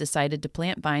 Ontiveros decided to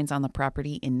plant vines on the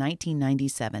property in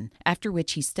 1997, after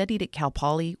which he studied at Cal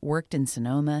Poly, worked in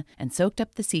Sonoma, and soaked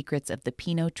up the secrets of the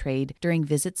Pinot trade during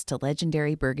visits to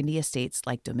legendary Burgundy estates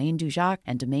like Domaine du Jacques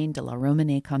and Domaine de la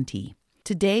Romanée-Conti.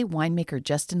 Today, winemaker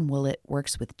Justin Willett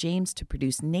works with James to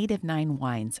produce Native 9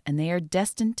 wines, and they are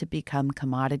destined to become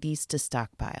commodities to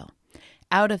stockpile.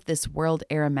 Out-of-this-world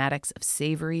aromatics of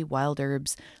savory wild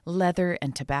herbs, leather,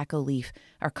 and tobacco leaf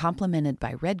are complemented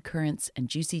by red currants and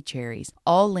juicy cherries,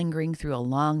 all lingering through a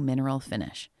long mineral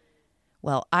finish.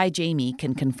 Well, I, Jamie,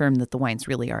 can confirm that the wines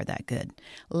really are that good.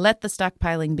 Let the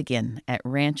stockpiling begin at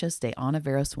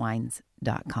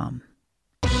ranchosdeontiveroswines.com.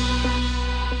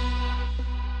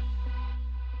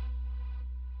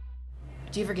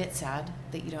 Do you ever get sad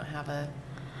that you don't have a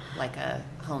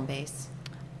home base?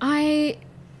 I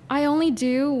only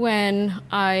do when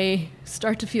I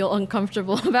start to feel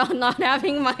uncomfortable about not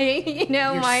having my,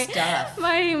 my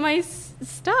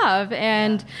stuff,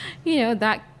 and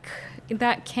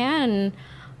that can,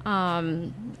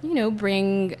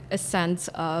 bring a sense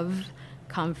of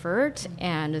comfort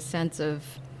and a sense of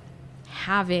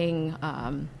having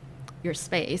your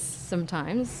space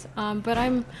sometimes. But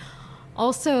I'm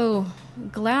also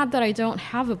glad that I don't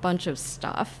have a bunch of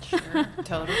stuff. Sure,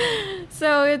 totally.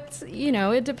 So it's,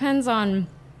 it depends on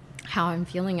how I'm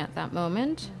feeling at that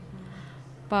moment.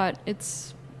 But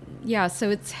so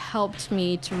it's helped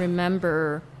me to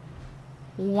remember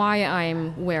why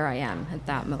I'm where I am at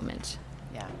that moment.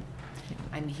 Yeah.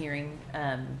 I'm hearing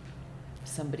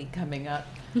somebody coming up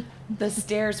the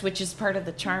stairs, which is part of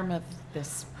the charm of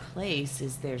this place,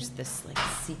 is there's this like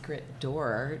secret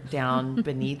door down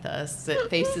beneath us that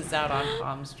faces out on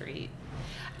Palm Street.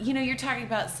 You know, you're talking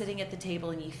about sitting at the table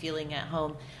and you feeling at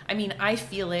home. I mean, I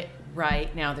feel it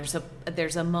right now.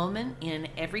 There's a moment in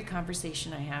every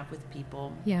conversation I have with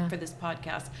people for this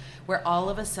podcast where all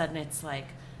of a sudden it's like,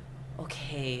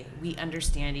 okay, we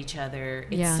understand each other.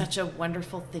 It's such a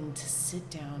wonderful thing to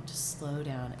sit down, to slow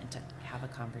down, and to have a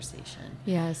conversation.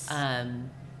 Yes.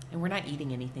 And we're not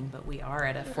eating anything, but we are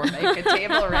at a Formica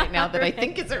table right now that I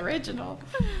think is original.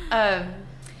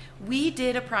 We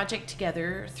did a project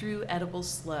together through Edible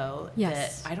Slow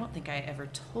that I don't think I ever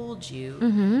told you.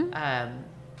 Mm-hmm.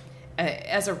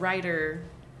 As a writer,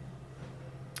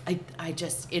 I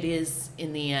just, it is,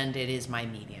 in the end, it is my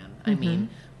medium. Mm-hmm. I mean,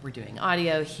 we're doing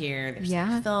audio here.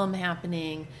 There's film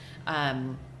happening.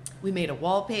 We made a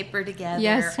wallpaper together.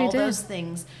 Yes, we all did. Those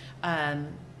things.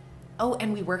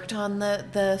 And we worked on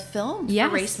the film for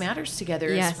Race Matters together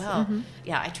as well. Mm-hmm.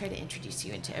 Yeah, I try to introduce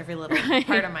you into every little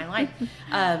part of my life.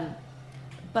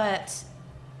 But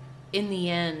in the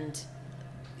end,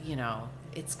 you know,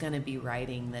 it's going to be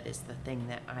writing that is the thing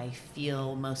that I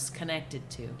feel most connected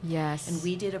to. Yes. And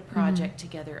we did a project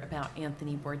together about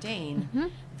Anthony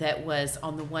Bourdain that was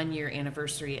on the 1-year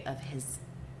anniversary of his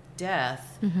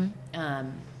death.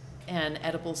 And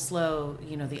Edible Slow,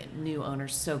 you know, the new owner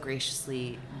so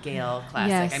graciously, Gail Classic.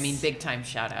 Yes. I mean, big time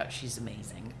shout out. She's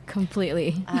amazing.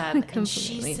 Completely. And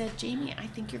she said, Jamie, I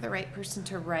think you're the right person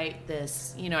to write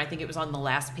this. You know, I think it was on the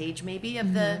last page maybe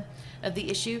of the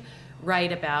issue.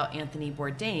 Write about Anthony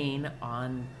Bourdain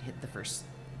on the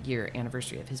 1st-year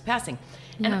anniversary of his passing.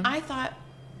 And I thought,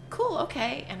 cool,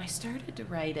 okay. And I started to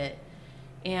write it.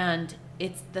 And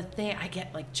it's the thing, I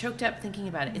get like choked up thinking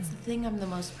about it. It's the thing I'm the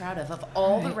most proud of. Of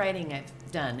all the writing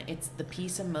I've done, it's the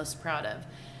piece I'm most proud of.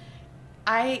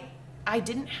 I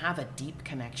didn't have a deep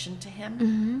connection to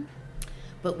him,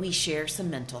 but we share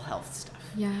some mental health stuff.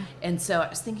 Yeah. And so I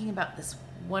was thinking about this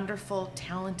wonderful,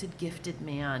 talented, gifted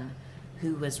man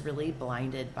who was really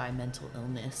blinded by mental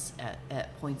illness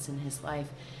at points in his life.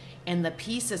 And the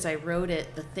piece, as I wrote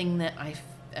it, the thing that I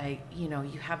you know,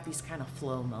 you have these kind of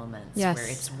flow moments where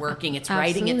it's working, it's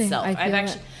writing itself.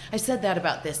 I said that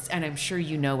about this, and I'm sure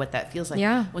you know what that feels like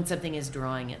when something is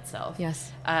drawing itself. Yes.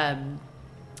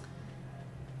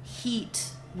 Heat,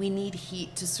 we need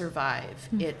heat to survive.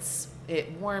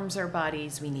 It warms our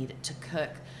bodies, we need it to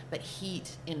cook, but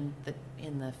heat in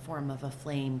the form of a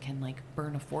flame can like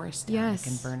burn a forest down, it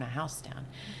can burn a house down.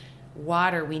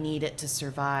 Water, we need it to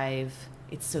survive.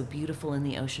 It's so beautiful in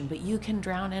the ocean, but you can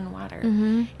drown in water.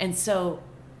 And so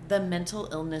the mental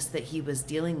illness that he was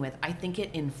dealing with, I think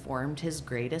it informed his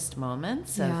greatest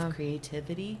moments of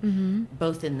creativity,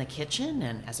 both in the kitchen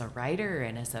and as a writer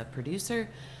and as a producer,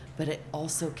 but it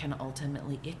also can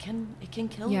ultimately, it can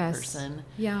kill a person.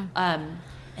 Yeah. And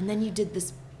then you did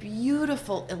this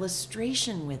beautiful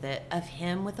illustration with it of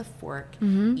him with a fork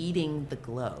eating the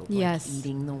globe, like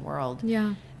eating the world.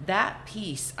 Yeah. That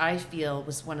piece, I feel,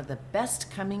 was one of the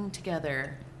best coming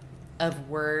together of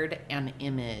word and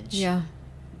image. Yeah.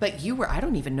 But I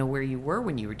don't even know where you were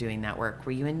when you were doing that work.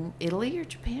 Were you in Italy or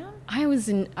Japan? I was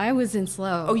in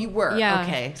Slow. Oh, you were? Yeah.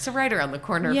 Okay. So right around the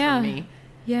corner from me.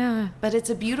 Yeah. But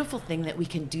it's a beautiful thing that we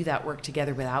can do that work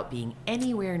together without being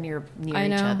anywhere near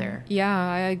each other. Yeah,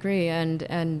 I agree. And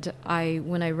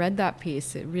when I read that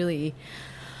piece, it really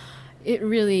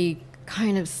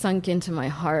kind of sunk into my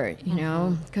heart, you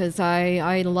know, because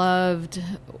I loved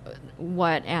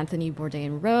what Anthony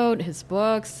Bourdain wrote, his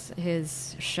books,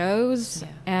 his shows,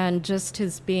 and just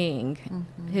his being,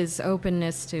 his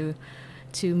openness to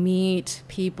meet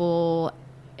people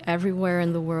everywhere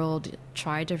in the world,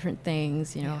 try different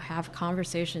things, you know, have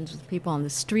conversations with people on the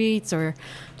streets, or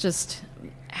just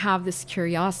have this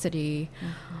curiosity.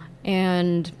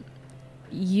 And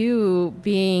you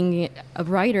being a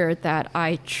writer that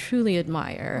I truly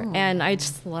admire, and I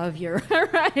just love your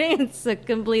writing. It's a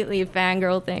completely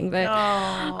fangirl thing, but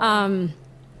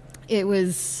it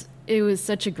was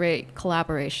such a great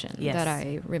collaboration that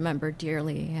I remember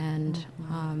dearly. And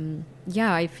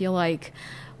I feel like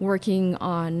working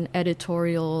on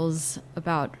editorials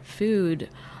about food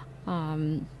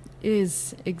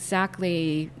is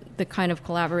exactly the kind of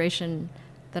collaboration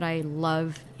that I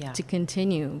love to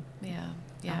continue.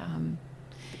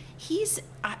 He's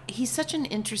such an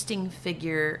interesting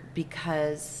figure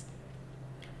because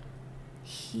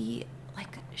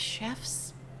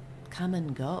chefs come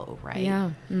and go, right?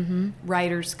 Yeah.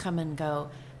 Writers come and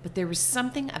go, but there was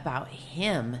something about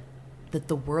him that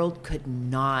the world could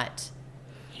not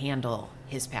handle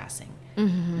his passing,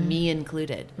 me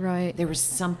included. Right. There was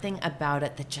something about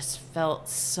it that just felt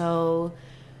so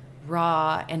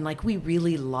raw, and like we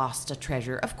really lost a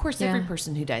treasure. Of course, every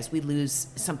person who dies, we lose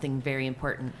something very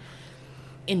important.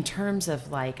 In terms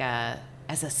of like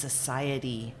as a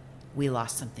society, we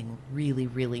lost something really,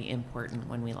 really important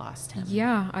when we lost him.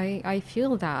 Yeah, I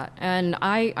feel that. And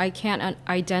I can't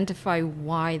identify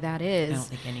why that is. I don't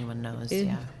think anyone knows. It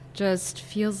just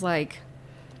feels like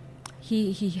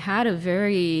he had a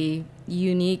very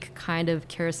unique kind of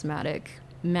charismatic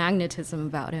magnetism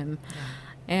about him. Yeah.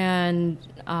 And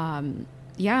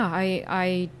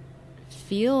I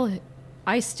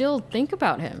still think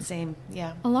about him. Same,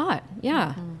 yeah. A lot,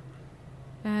 yeah.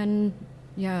 And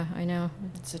yeah, I know.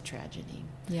 It's a tragedy.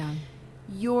 Yeah.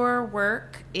 Your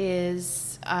work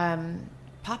is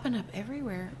popping up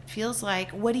everywhere. Feels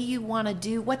like, what do you want to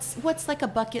do? What's like a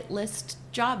bucket list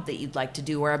job that you'd like to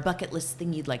do, or a bucket list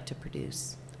thing you'd like to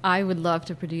produce? I would love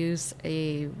to produce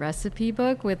a recipe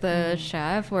book with a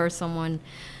chef or someone,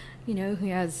 who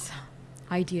has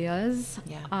ideas.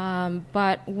 Yeah.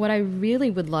 But what I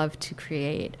really would love to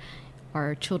create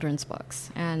are children's books.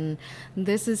 And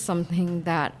this is something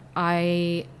that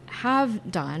I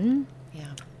have done.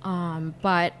 Yeah.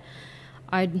 But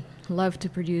I'd love to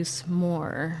produce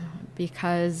more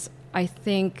because I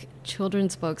think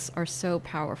children's books are so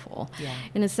powerful. Yeah.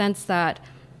 In a sense that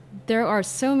there are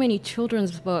so many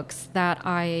children's books that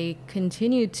I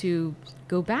continue to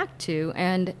go back to,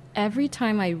 and every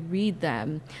time I read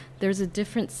them, there's a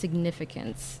different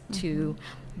significance to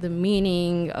the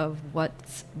meaning of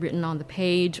what's written on the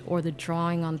page or the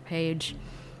drawing on the page.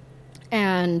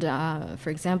 And for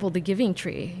example, The Giving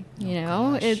Tree,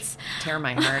 it's tear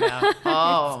my heart out.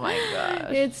 Oh my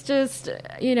gosh. It's just,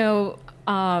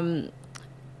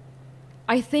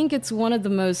 I think it's one of the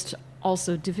most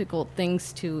also difficult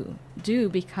things to do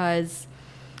because,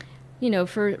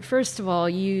 first of all,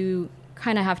 you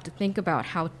kind of have to think about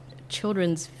how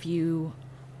children's view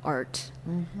art.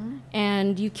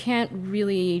 And you can't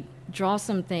really draw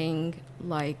something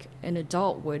like an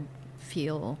adult would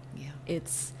feel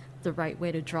it's the right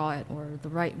way to draw it or the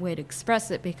right way to express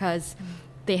it because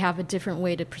they have a different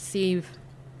way to perceive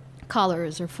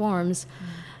colors or forms.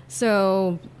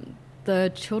 So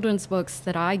the children's books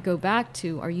that I go back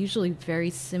to are usually very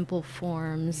simple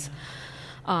forms.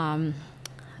 Like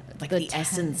the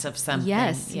essence of something.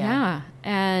 Yes, yeah.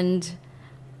 And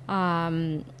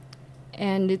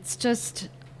it's just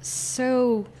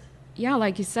so,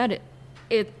 like you said,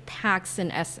 it packs an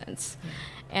essence.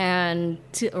 And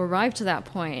to arrive to that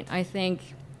point, I think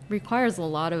requires a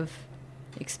lot of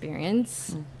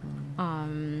experience.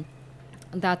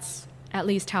 That's at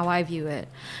least how I view it.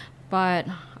 But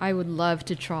I would love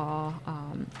to draw,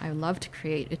 I would love to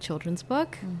create a children's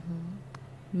book.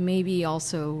 Maybe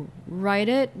also write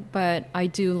it, but I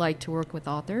do like to work with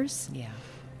authors. Yeah.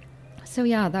 So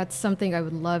yeah, that's something I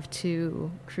would love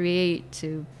to create,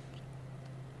 to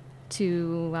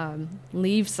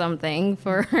leave something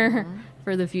for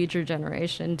for the future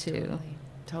generation too.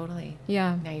 Totally.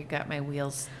 Yeah. Now you got my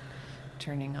wheels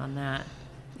turning on that.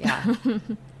 Yeah.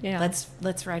 Yeah.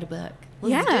 Let's write a book.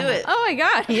 Let's do it. Oh my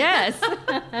God. Yes.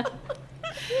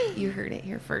 You heard it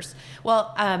here first.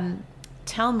 Well,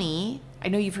 tell me, I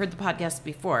know you've heard the podcast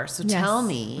before, so tell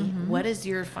me, what is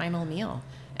your final meal?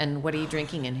 And what are you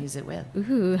drinking and who's it with?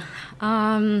 Ooh.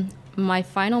 My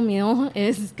final meal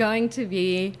is going to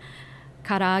be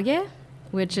karage,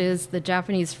 which is the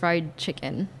Japanese fried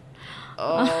chicken.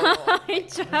 Oh,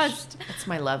 That's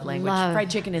my love language. Fried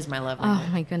chicken is my love language.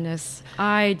 Oh my goodness.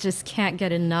 I just can't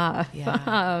get enough.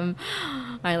 Yeah.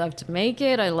 I love to make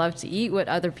it. I love to eat what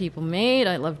other people made.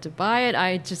 I love to buy it.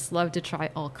 I just love to try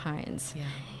all kinds. Yeah.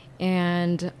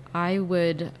 And I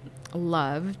would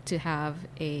love to have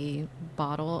a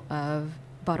bottle of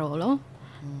Barolo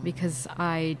because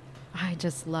I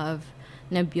just love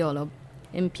Nebbiolo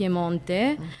in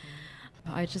Piemonte.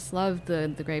 I just love the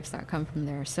grapes that come from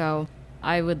there. So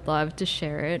I would love to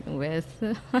share it with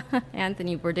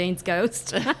Anthony Bourdain's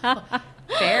ghost.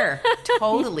 Fair.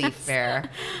 Totally fair.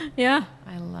 Yeah.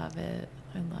 I love it.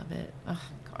 Oh,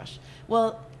 gosh.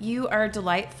 Well, you are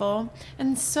delightful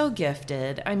and so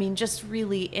gifted. I mean, just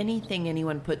really anything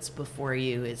anyone puts before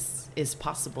you is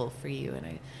possible for you. And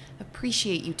I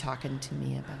appreciate you talking to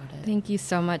me about it. Thank you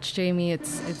so much, Jamie.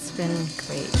 It's been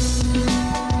great.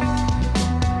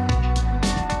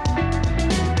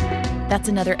 That's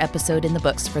another episode in the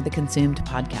books for the Consumed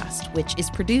podcast, which is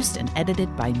produced and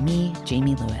edited by me,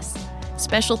 Jamie Lewis.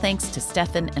 Special thanks to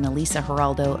Stefan and Elisa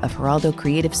Geraldo of Geraldo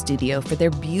Creative Studio for their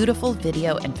beautiful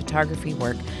video and photography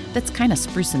work that's kind of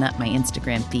sprucing up my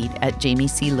Instagram feed at Jamie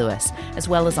C. Lewis, as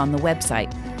well as on the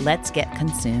website,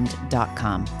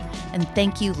 letsgetconsumed.com. And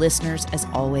thank you, listeners, as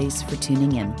always, for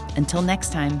tuning in. Until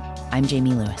next time, I'm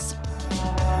Jamie Lewis.